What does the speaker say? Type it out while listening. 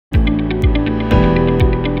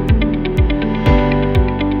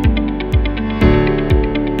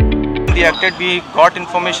reacted. We got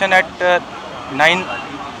information at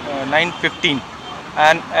 9:15,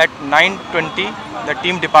 and at 9:20 the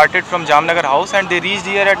team departed from Jamnagar house and they reached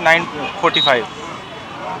here at 9:45.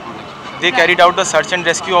 They carried out the search and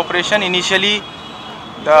rescue operation. Initially,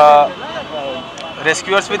 the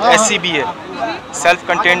rescuers with SCBA,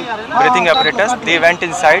 self-contained breathing apparatus, they went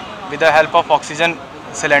inside with the help of oxygen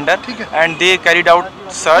cylinder and they carried out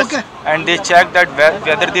search and they checked that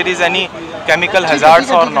whether there is any chemical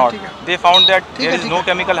hazards or not. They found that there is no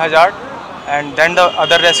chemical hazard, and then the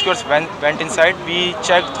other rescuers went inside. We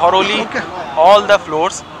checked thoroughly all the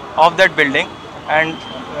floors of that building, and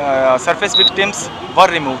surface victims were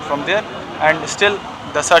removed from there, and still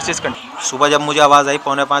the search is continued. सुबह जब मुझे आवाज़ आई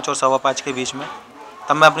 4:45 और 5:15 के बीच में,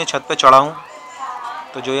 तब मैं अपनी छत पे चढ़ा हूँ।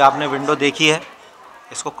 तो जो ये आपने विंडो देखी है,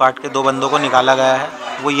 इसको काट के 2 बंदों को निकाला गया है।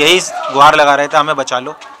 वो यही गुहार लगा रहे थे, हमें बचा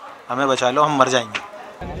लो, हमें बचा लो, हम मर जाएंगे।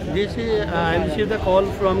 This is I received a call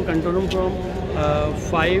from control room from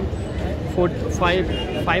 5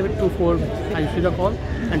 to 4. I received a call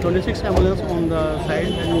and 26 ambulance on the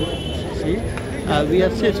side, and see we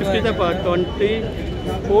have shifted the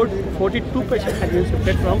 42 patients have been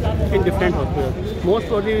shifted from in different hospitals. Most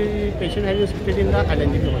of the patients have been shifted in the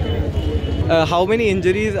LNG hospital. How many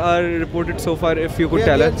injuries are reported so far, if you could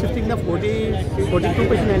tell us? Shifting the 42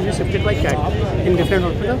 patients have been shifted by CAT in different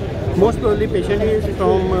hospitals. Most probably patient is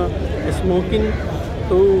from smoking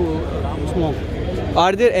to smoke.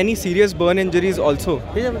 Are there any serious burn injuries also?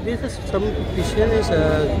 This is some patient is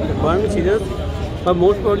burn serious, but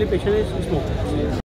most probably patient is smoke.